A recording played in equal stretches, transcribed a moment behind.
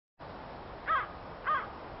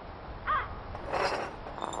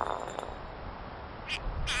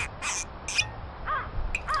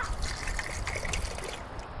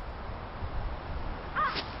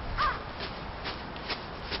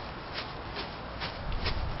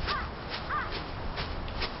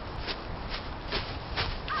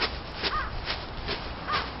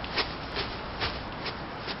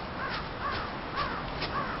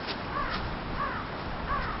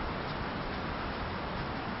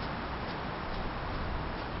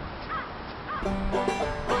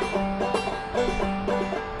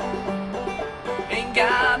Ain't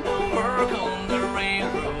got no work on the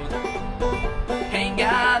railroad, ain't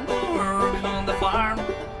got no work on the farm.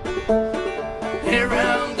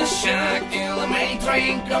 Around the shack till the main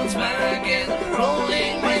train comes back and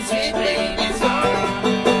rolling my sweet baby's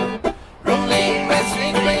arms, rolling my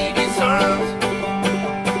sweet baby's arms,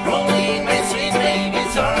 rolling my sweet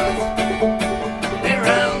baby's arms.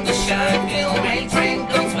 Around the shack till the main train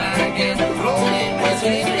comes back and rolling my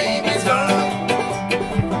sweet baby's arms.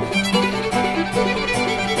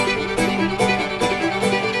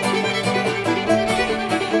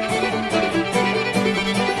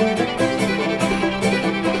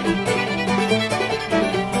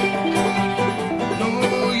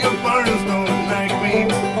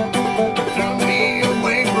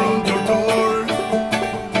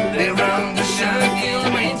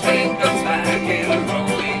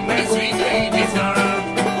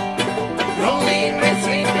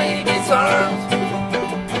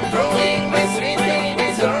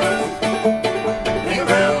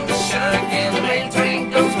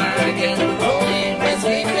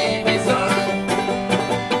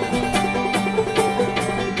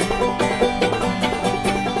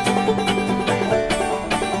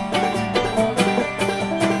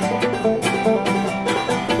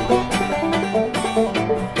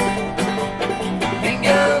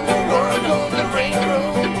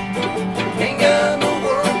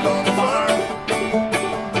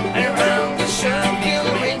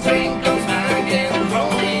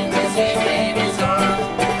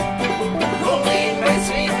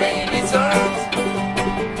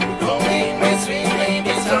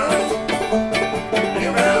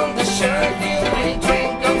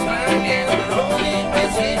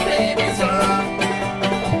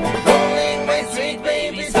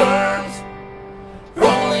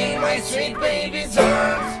 Sweet baby's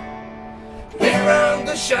arms, around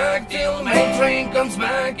the shack till my train comes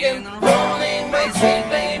back and rolling my sweet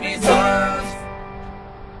baby's arms.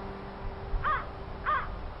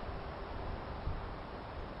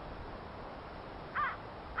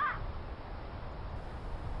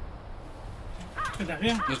 ¿Está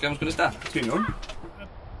bien? ¿Nos quedamos con esta? Sí, ¿no?